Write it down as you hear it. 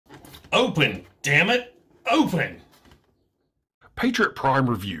Open, damn it! Open! Patriot Prime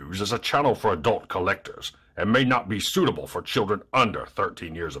Reviews is a channel for adult collectors and may not be suitable for children under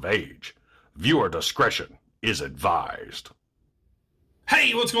 13 years of age. Viewer discretion is advised.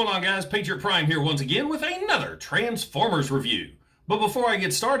 Hey, what's going on, guys? Patriot Prime here once again with another Transformers review. But before I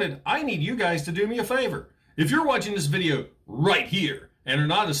get started, I need you guys to do me a favor. If you're watching this video right here and are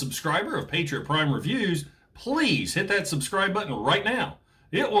not a subscriber of Patriot Prime Reviews, please hit that subscribe button right now.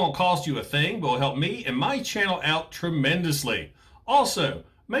 It won't cost you a thing, but will help me and my channel out tremendously. Also,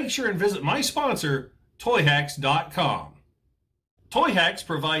 make sure and visit my sponsor, Toyhax.com. Toyhax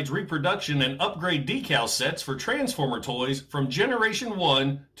provides reproduction and upgrade decal sets for Transformer toys from Generation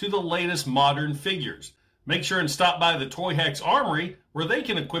 1 to the latest modern figures. Make sure and stop by the Toyhax Armory, where they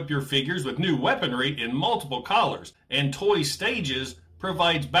can equip your figures with new weaponry in multiple colors, and Toy Stages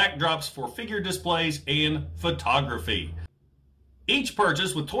provides backdrops for figure displays and photography. Each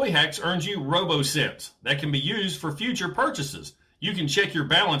purchase with Toyhax earns you RoboCents that can be used for future purchases. You can check your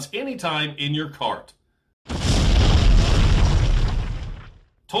balance anytime in your cart.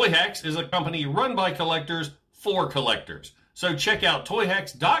 Toyhax is a company run by collectors for collectors. So check out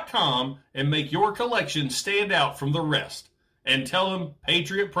Toyhax.com and make your collection stand out from the rest. And tell them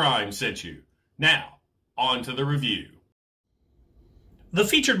Patriot Prime sent you. Now, on to the review. The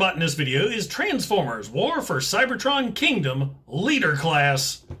featured bot in this video is Transformers War for Cybertron Kingdom Leader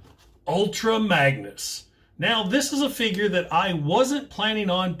Class Ultra Magnus. Now, this is a figure that I wasn't planning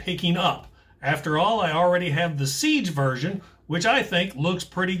on picking up. After all, I already have the Siege version, which I think looks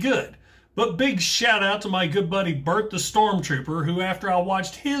pretty good. But big shout out to my good buddy Bert the Stormtrooper, who after I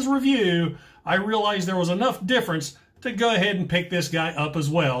watched his review, I realized there was enough difference to go ahead and pick this guy up as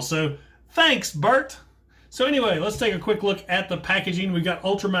well. So thanks, Bert. So anyway, let's take a quick look at the packaging. We've got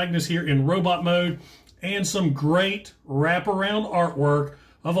Ultra Magnus here in robot mode and some great wraparound artwork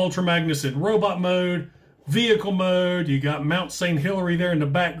of Ultra Magnus in robot mode, vehicle mode. You got Mount St. Hilary there in the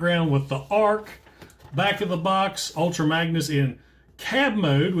background with the Ark. Back of the box, Ultra Magnus in cab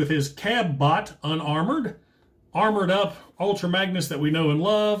mode with his cab bot unarmored. Armored up Ultra Magnus that we know and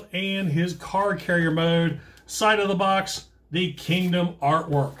love, and his car carrier mode. Side of the box, the Kingdom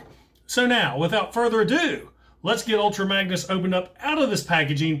artwork. So now, without further ado, let's get Ultra Magnus opened up out of this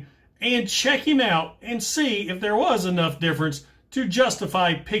packaging and check him out and see if there was enough difference to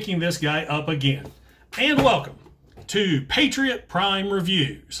justify picking this guy up again. And welcome to Patriot Prime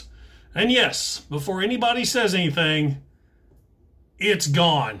Reviews. And yes, before anybody says anything, it's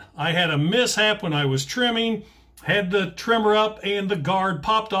gone. I had a mishap when I was trimming, had the trimmer up and the guard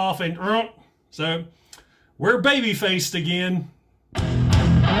popped off, and so we're baby-faced again.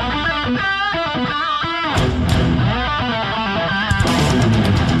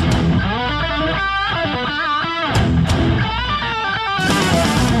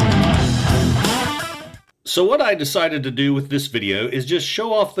 So what I decided to do with this video is just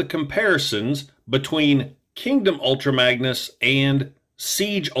show off the comparisons between Kingdom Ultra Magnus and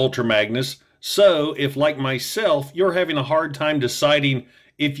Siege Ultra Magnus. So if, like myself, you're having a hard time deciding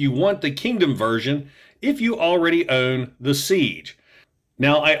if you want the Kingdom version, if you already own the Siege.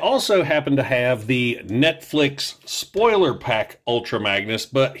 Now, I also happen to have the Netflix spoiler pack Ultra Magnus,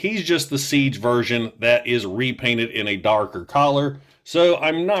 but he's just the Siege version that is repainted in a darker color, so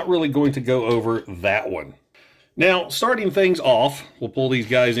I'm not really going to go over that one. Now, starting things off, we'll pull these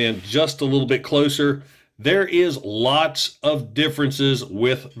guys in just a little bit closer. There is lots of differences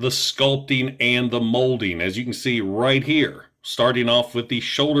with the sculpting and the molding, as you can see right here. Starting off with the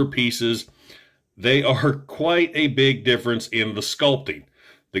shoulder pieces, they are quite a big difference in the sculpting.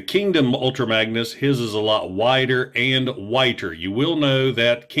 The Kingdom Ultra Magnus, his is a lot wider and whiter. You will know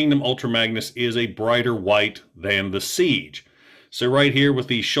that Kingdom Ultra Magnus is a brighter white than the Siege. So right here with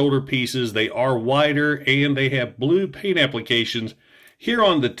these shoulder pieces, they are wider and they have blue paint applications here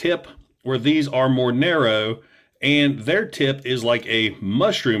on the tip, where these are more narrow, and their tip is like a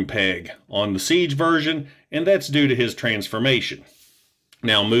mushroom peg on the Siege version, and that's due to his transformation.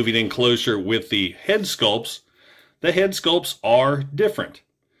 Now moving in closer with the head sculpts, the head sculpts are different.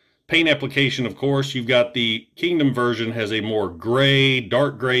 Paint application, of course, you've got the Kingdom version has a more gray,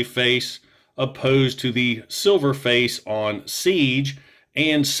 dark gray face, opposed to the silver face on Siege,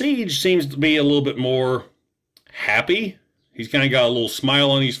 and Siege seems to be a little bit more happy. He's kind of got a little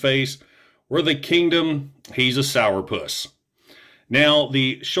smile on his face, where the Kingdom, he's a sourpuss. Now,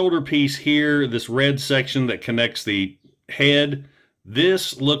 the shoulder piece here, this red section that connects the head,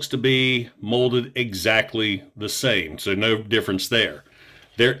 this looks to be molded exactly the same, so no difference there.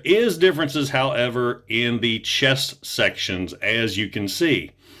 There is differences, however, in the chest sections, as you can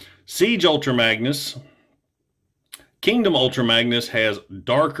see. Siege Ultra Magnus, Kingdom Ultra Magnus has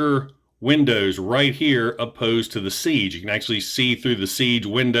darker windows right here opposed to the Siege. You can actually see through the Siege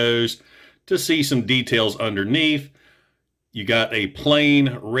windows to see some details underneath. You got a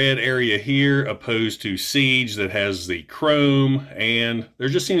plain red area here opposed to Siege that has the chrome, and there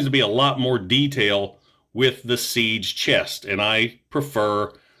just seems to be a lot more detail with the Siege chest, and I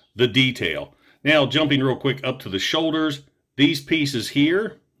prefer the detail. Now, jumping real quick up to the shoulders, these pieces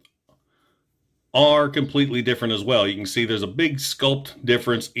here are completely different as well. You can see there's a big sculpt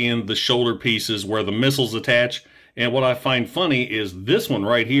difference in the shoulder pieces where the missiles attach, and what I find funny is this one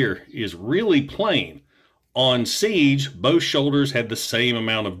right here is really plain. On Siege, both shoulders had the same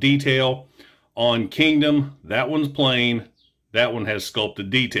amount of detail. On Kingdom, that one's plain, that one has sculpted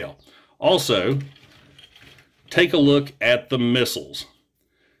detail. Also, take a look at the missiles.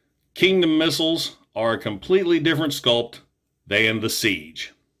 Kingdom missiles are a completely different sculpt than the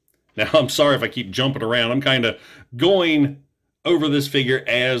Siege. Now, I'm sorry if I keep jumping around. I'm kind of going over this figure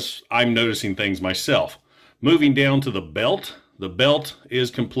as I'm noticing things myself. Moving down to the belt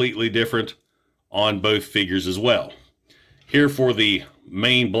is completely different on both figures as well. Here for the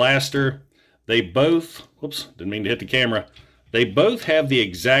main blaster, they both, whoops, didn't mean to hit the camera, they both have the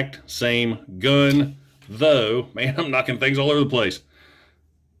exact same gun, though, man, I'm knocking things all over the place.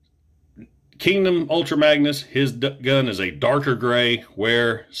 Kingdom Ultra Magnus, his gun is a darker gray,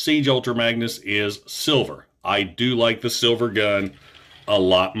 where Siege Ultra Magnus is silver. I do like the silver gun a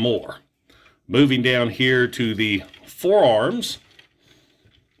lot more. Moving down here to the forearms,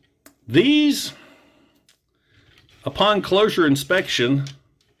 these, upon closer inspection,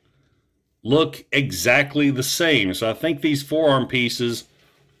 look exactly the same. So I think these forearm pieces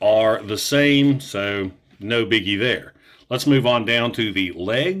are the same, so no biggie there. Let's move on down to the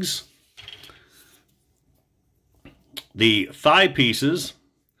legs. The thigh pieces,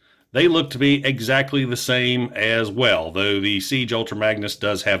 they look to be exactly the same as well, though the Siege Ultra Magnus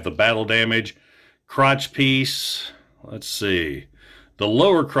does have the battle damage. Crotch piece, let's see. The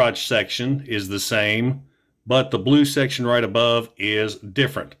lower crotch section is the same, but the blue section right above is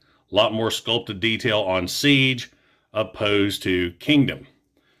different. A lot more sculpted detail on Siege opposed to Kingdom.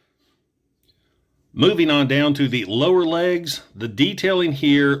 Moving on down to the lower legs, the detailing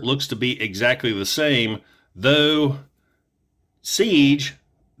here looks to be exactly the same, though Siege,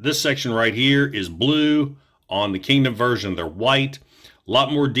 this section right here is blue. On the Kingdom version, they're white. A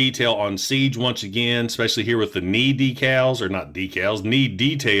lot more detail on Siege once again, especially here with the knee decals, or not decals, knee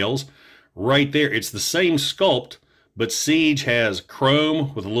details. Right there, it's the same sculpt, but Siege has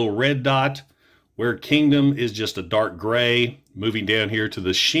chrome with a little red dot, where Kingdom is just a dark gray. Moving down here to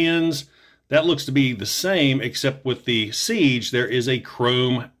the shins, that looks to be the same, except with the Siege, there is a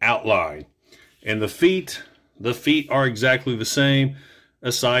chrome outline. And the feet are exactly the same,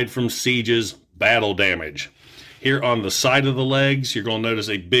 aside from Siege's battle damage. Here on the side of the legs, you're going to notice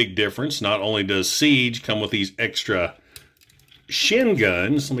a big difference. Not only does Siege come with these extra shin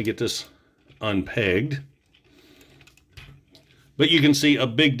guns, let me get this unpegged, but you can see a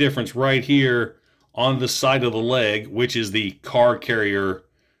big difference right here on the side of the leg, which is the car carrier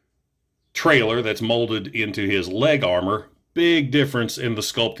trailer that's molded into his leg armor. Big difference in the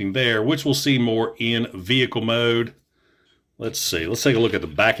sculpting there, which we'll see more in vehicle mode. Let's see. Let's take a look at the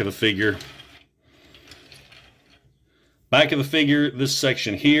back of the figure. Back of the figure, this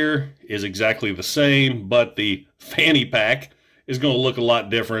section here is exactly the same, but the fanny pack is going to look a lot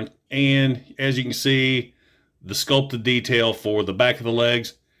different. And as you can see, the sculpted detail for the back of the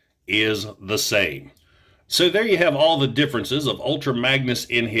legs is the same. So there you have all the differences of Ultra Magnus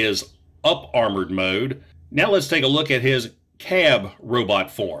in his up-armored mode. Now let's take a look at his cab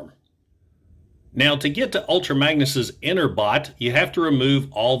robot form. Now, to get to Ultra Magnus's inner bot, you have to remove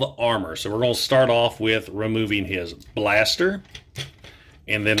all the armor. So we're going to start off with removing his blaster.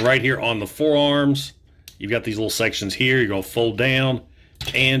 And then right here on the forearms, you've got these little sections here. You're going to fold down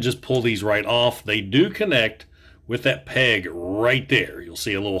and just pull these right off. They do connect with that peg right there. You'll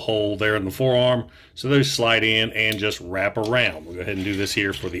see a little hole there in the forearm. So those slide in and just wrap around. We'll go ahead and do this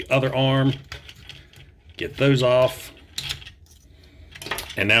here for the other arm. Get those off.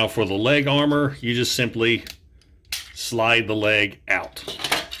 And now for the leg armor, you just simply slide the leg out.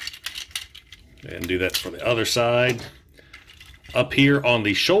 And do that for the other side. Up here on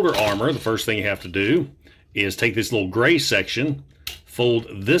the shoulder armor, the first thing you have to do is take this little gray section, fold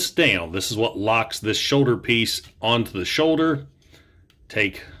this down. This is what locks this shoulder piece onto the shoulder.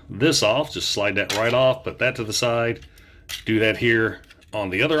 Take this off, just slide that right off, put that to the side. Do that here on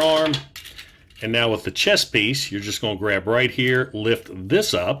the other arm. And now with the chest piece, you're just going to grab right here, lift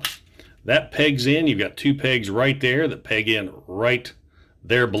this up. That pegs in. You've got two pegs right there that peg in right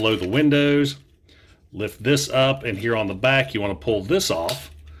there below the windows. Lift this up, and here on the back, you want to pull this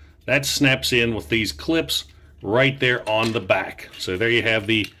off. that snaps in with these clips right there on the back. So there you have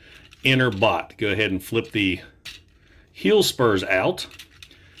the inner bot. Go ahead and flip the heel spurs out.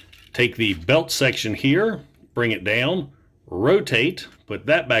 Take the belt section here, bring it down, rotate, put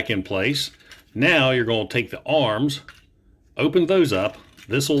that back in place. Now you're going to take the arms, open those up.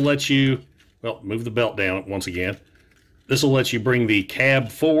 This will let you, well, move the belt down once again. This will let you bring the cab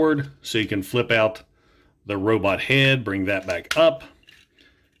forward so you can flip out the robot head, bring that back up,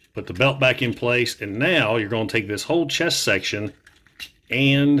 put the belt back in place, and now you're going to take this whole chest section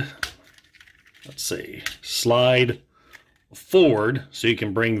and, let's see, slide forward so you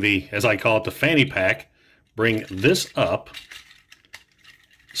can bring the, as I call it, the fanny pack, bring this up,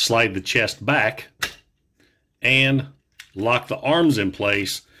 slide the chest back, and lock the arms in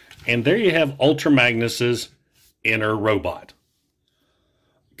place, and there you have Ultra Magnus's inner robot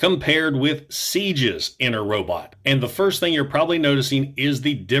compared with Siege's inner robot. And the first thing you're probably noticing is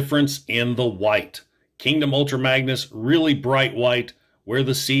the difference in the white. Kingdom Ultra Magnus, really bright white, where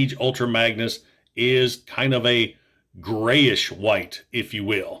the Siege Ultra Magnus is kind of a grayish white, if you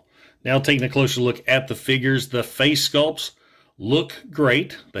will. Now taking a closer look at the figures, the face sculpts look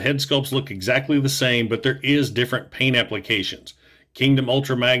great. The head sculpts look exactly the same, but there is different paint applications. Kingdom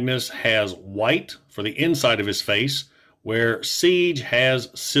Ultra Magnus has white for the inside of his face, where Siege has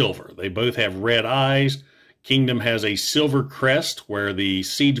silver. They both have red eyes. Kingdom has a silver crest, where the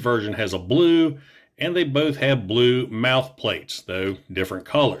Siege version has a blue, and they both have blue mouth plates, though different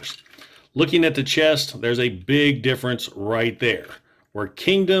colors. Looking at the chest, there's a big difference right there. Where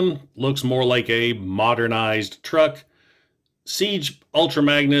Kingdom looks more like a modernized truck, Siege Ultra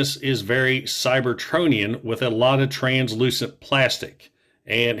Magnus is very Cybertronian with a lot of translucent plastic.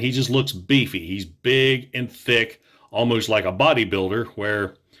 And he just looks beefy. He's big and thick, almost like a bodybuilder,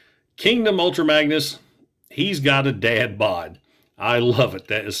 where Kingdom Ultra Magnus, he's got a dad bod. I love it.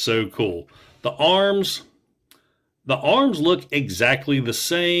 That is so cool. The arms look exactly the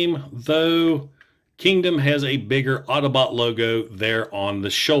same, though Kingdom has a bigger Autobot logo there on the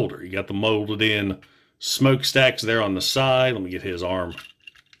shoulder. You got the molded in smokestacks there on the side. Let me get his arm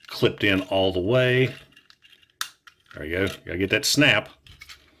clipped in all the way. There you go. Gotta get that snap.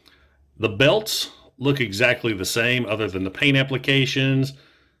 The belts look exactly the same other than the paint applications.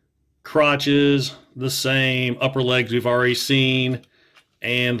 Crotches, the same. Upper legs we've already seen.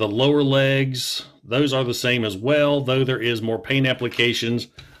 And the lower legs, those are the same as well, though there is more paint applications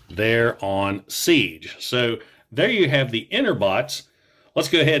there on Siege. So there you have the inner bots. Let's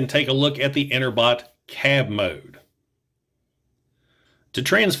go ahead and take a look at the inner bot cab mode. To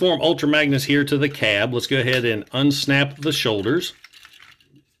transform Ultra Magnus here to the cab, let's go ahead and unsnap the shoulders,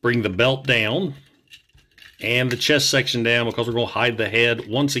 bring the belt down, and the chest section down because we're going to hide the head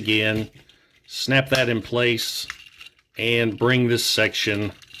once again. Snap that in place and bring this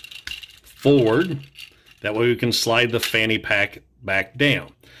section forward. That way we can slide the fanny pack back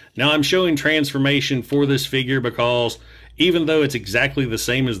down. Now I'm showing transformation for this figure because even though it's exactly the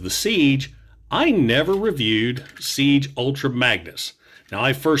same as the Siege, I never reviewed Siege Ultra Magnus. Now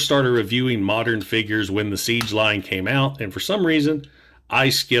I first started reviewing modern figures when the Siege line came out, and for some reason I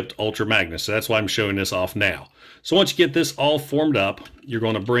skipped Ultra Magnus, so that's why I'm showing this off now. So once you get this all formed up, you're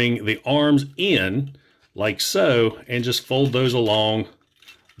going to bring the arms in like so and just fold those along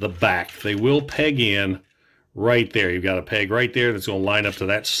the back. They will peg in right there. You've got a peg right there that's going to line up to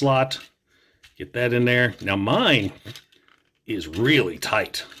that slot. Get that in there. Now mine is really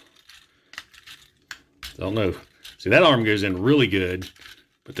tight. I don't know. See, that arm goes in really good,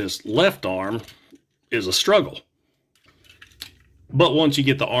 but this left arm is a struggle. But once you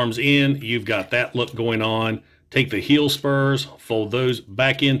get the arms in, you've got that look going on. Take the heel spurs, fold those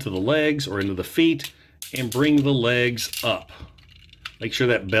back into the legs or into the feet, and bring the legs up. Make sure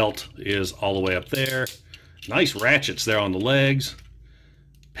that belt is all the way up there. Nice ratchets there on the legs.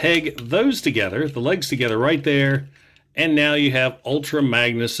 Peg those together, the legs together right there, and now you have Ultra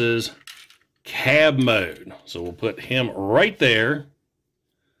Magnus's cab mode. So we'll put him right there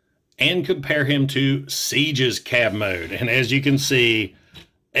and compare him to Siege's cab mode. And as you can see,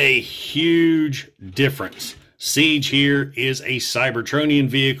 a huge difference. Siege here is a Cybertronian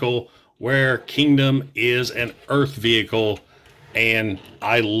vehicle where Kingdom is an Earth vehicle, and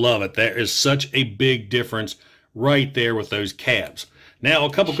I love it. There is such a big difference right there with those cabs. Now,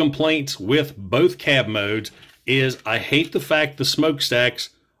 a couple complaints with both cab modes is I hate the fact the smokestacks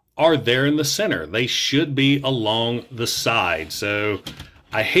are there in the center. They should be along the side. So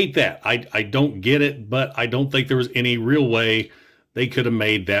I hate that. I don't get it, but I don't think there was any real way they could have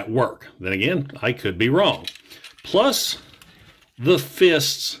made that work. Then again, I could be wrong. Plus, the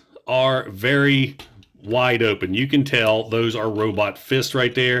fists are very wide open. You can tell those are robot fists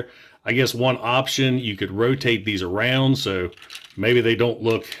right there. I guess one option, you could rotate these around so maybe they don't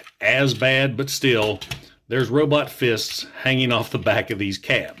look as bad, but still, there's robot fists hanging off the back of these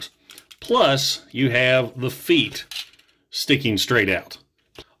cabs. Plus, you have the feet sticking straight out.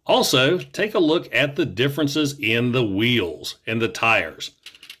 Also, take a look at the differences in the wheels and the tires.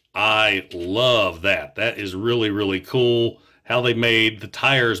 I love that. That is really, really cool how they made the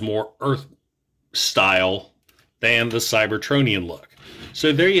tires more Earth style than the Cybertronian look.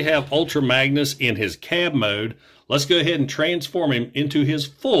 So there you have Ultra Magnus in his cab mode. Let's go ahead and transform him into his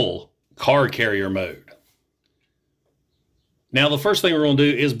full car carrier mode. Now the first thing we're going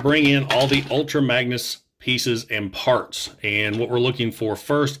to do is bring in all the Ultra Magnus pieces and parts. And what we're looking for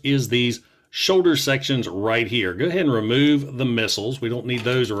first is these shoulder sections right here. Go ahead and remove the missiles. We don't need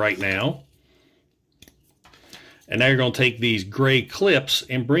those right now. And now you're going to take these gray clips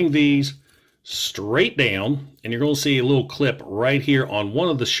and bring these straight down, and you're going to see a little clip right here on one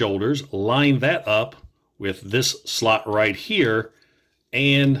of the shoulders. Line that up with this slot right here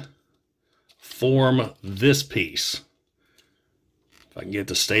and form this piece. If I can get it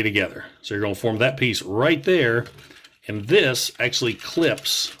to stay together. So you're going to form that piece right there, and this actually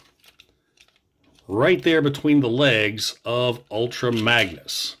clips right there between the legs of Ultra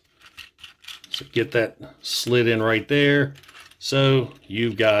Magnus. So get that slid in right there. So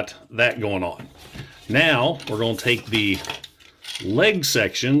you've got that going on. Now we're going to take the leg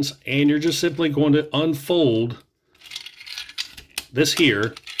sections and you're just simply going to unfold this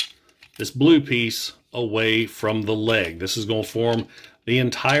here, this blue piece away from the leg. This is going to form the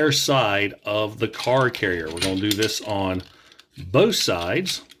entire side of the car carrier. We're going to do this on both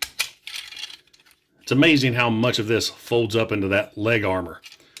sides. It's amazing how much of this folds up into that leg armor.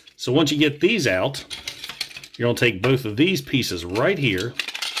 So once you get these out, you're going to take both of these pieces right here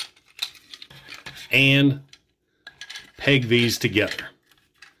and peg these together.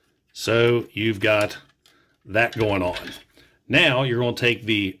 So you've got that going on. Now you're going to take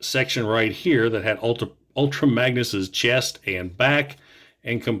the section right here that had Ultra Magnus's chest and back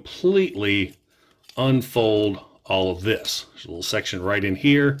and completely unfold all of this. There's a little section right in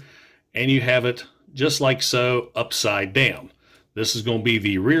here, and you have it just like so, upside down. This is going to be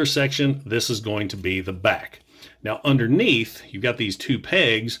the rear section. This is going to be the back. Now underneath, you've got these two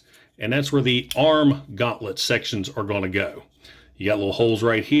pegs, and that's where the arm gauntlet sections are going to go. You got little holes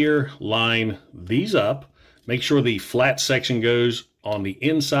right here. Line these up. Make sure the flat section goes on the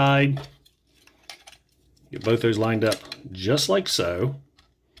inside. Get both those lined up just like so.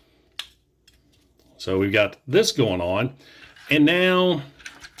 So we've got this going on. And now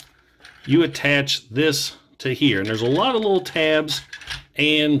you attach this to here. And there's a lot of little tabs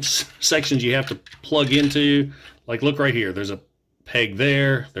and sections you have to plug into. Like look right here, there's a peg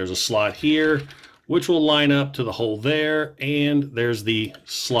there, there's a slot here, which will line up to the hole there, and there's the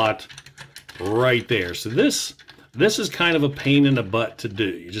slot right there. So this is kind of a pain in the butt to do.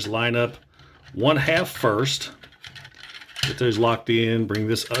 You just line up one half first, get those locked in, bring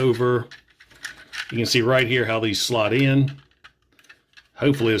this over. You can see right here how these slot in.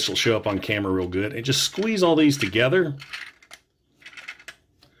 Hopefully this will show up on camera real good. And just squeeze all these together.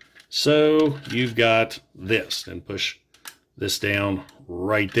 So you've got this, and push this down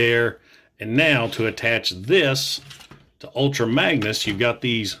right there. And now to attach this to Ultra Magnus, you've got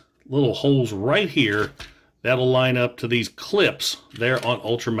these little holes right here that'll line up to these clips there on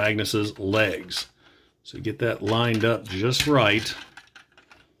Ultra Magnus's legs. So get that lined up just right.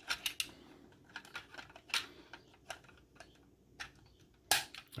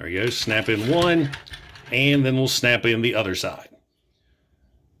 There you go, snap in one, and then we'll snap in the other side.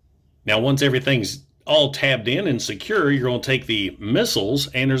 Now, once everything's all tabbed in and secure, you're going to take the missiles,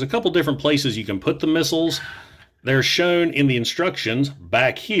 and there's a couple different places you can put the missiles. They're shown in the instructions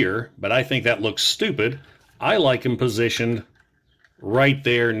back here, but I think that looks stupid. I like them positioned right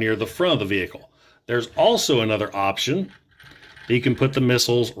there near the front of the vehicle. There's also another option. You can put the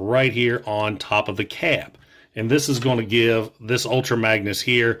missiles right here on top of the cab. And this is going to give this Ultra Magnus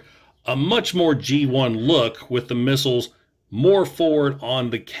here a much more G1 look with the missiles more forward on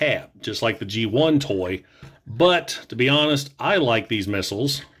the cab, just like the G1 toy. But to be honest, I like these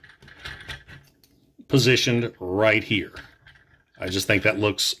missiles positioned right here. I just think that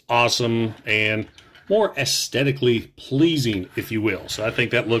looks awesome and more aesthetically pleasing, if you will. So I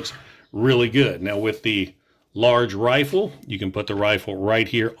think that looks really good. Now with the large rifle, you can put the rifle right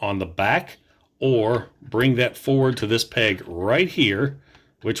here on the back, or bring that forward to this peg right here,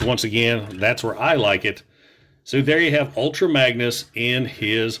 which once again, that's where I like it. So there you have Ultra Magnus in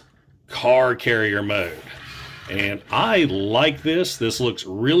his car carrier mode. And I like this. This looks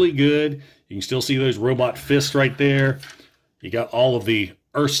really good. You can still see those robot fists right there. You got all of the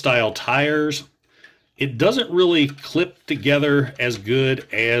Earth-style tires. It doesn't really clip together as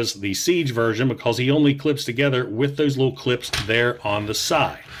good as the Siege version because he only clips together with those little clips there on the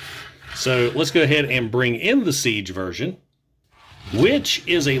side. So let's go ahead and bring in the Siege version, which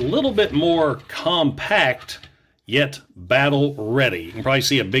is a little bit more compact, yet battle ready. You can probably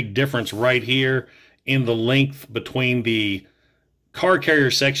see a big difference right here in the length between the car carrier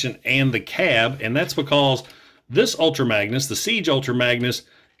section and the cab, and that's because this Ultra Magnus, the Siege Ultra Magnus,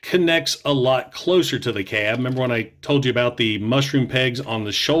 connects a lot closer to the cab. Remember when I told you about the mushroom pegs on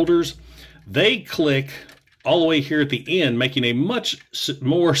the shoulders? They click all the way here at the end, making a much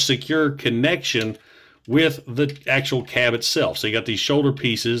more secure connection with the actual cab itself. So you got these shoulder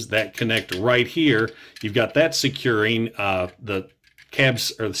pieces that connect right here. You've got that securing the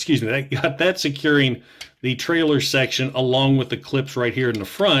cabs, or excuse me, you got that securing the trailer section along with the clips right here in the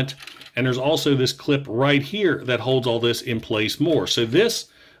front. And there's also this clip right here that holds all this in place more. So this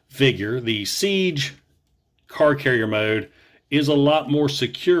figure, the Siege car carrier mode, is a lot more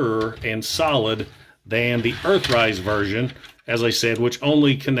secure and solid than the Earthrise version, as I said, which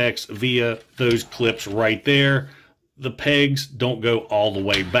only connects via those clips right there. The pegs don't go all the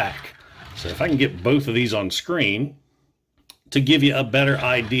way back. So if I can get both of these on screen to give you a better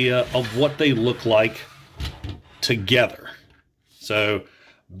idea of what they look like together. So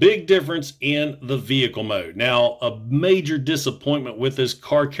big difference in the vehicle mode. Now, a major disappointment with this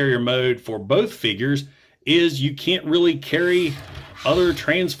car carrier mode for both figures is you can't really carry other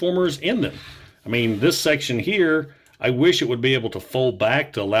Transformers in them. I mean, this section here, I wish it would be able to fold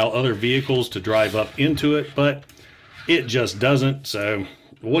back to allow other vehicles to drive up into it, but it just doesn't. So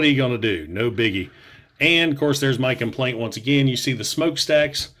what are you going to do? No biggie. And of course, there's my complaint once again. You see the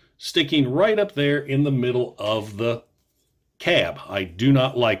smokestacks sticking right up there in the middle of the cab. I do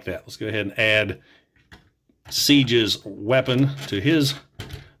not like that. Let's go ahead and add Siege's weapon to his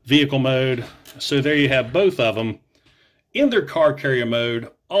vehicle mode. So there you have both of them in their car carrier mode,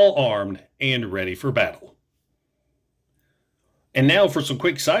 all armed and ready for battle. And now for some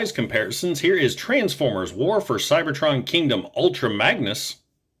quick size comparisons. Here is Transformers War for Cybertron Kingdom Ultra Magnus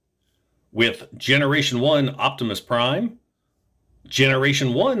with Generation 1 Optimus Prime,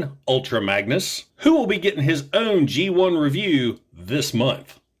 Generation 1 Ultra Magnus, who will be getting his own G1 review this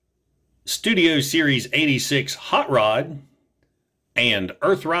month, Studio Series 86 Hot Rod, and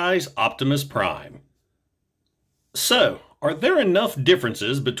Earthrise Optimus Prime. So, are there enough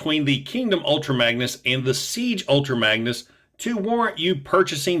differences between the Kingdom Ultra Magnus and the Siege Ultra Magnus to warrant you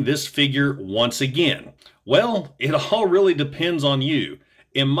purchasing this figure once again? Well, it all really depends on you.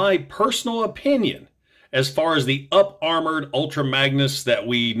 In my personal opinion, as far as the up-armored Ultra Magnus that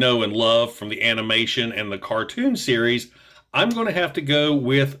we know and love from the animation and the cartoon series, I'm going to have to go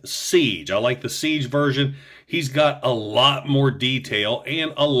with Siege. I like the Siege version. He's got a lot more detail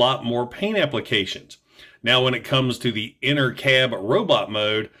and a lot more paint applications. Now, when it comes to the inner cab robot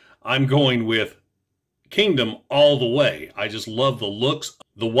mode, I'm going with Kingdom all the way. I just love the looks,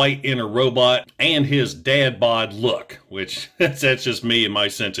 the white inner robot, and his dad bod look, which that's just me and my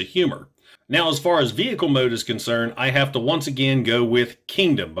sense of humor. Now, as far as vehicle mode is concerned, I have to once again go with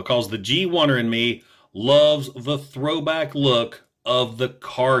Kingdom because the G1er in me loves the throwback look of the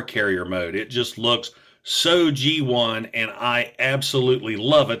car carrier mode. It just looks so G1 and I absolutely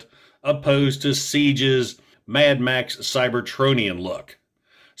love it, opposed to Siege's Mad Max Cybertronian look.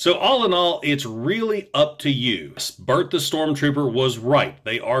 So all in all, it's really up to you. Bert the Stormtrooper was right.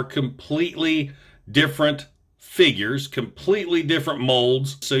 They are completely different figures, completely different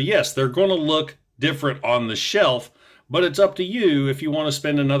molds. So yes, they're going to look different on the shelf, but it's up to you if you want to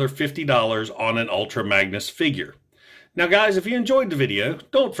spend another $50 on an Ultra Magnus figure. Now guys, if you enjoyed the video,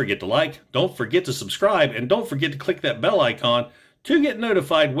 don't forget to like, don't forget to subscribe, and don't forget to click that bell icon to get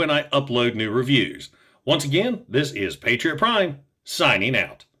notified when I upload new reviews. Once again, this is Patriot Prime, signing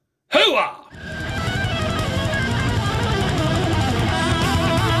out. Hooah!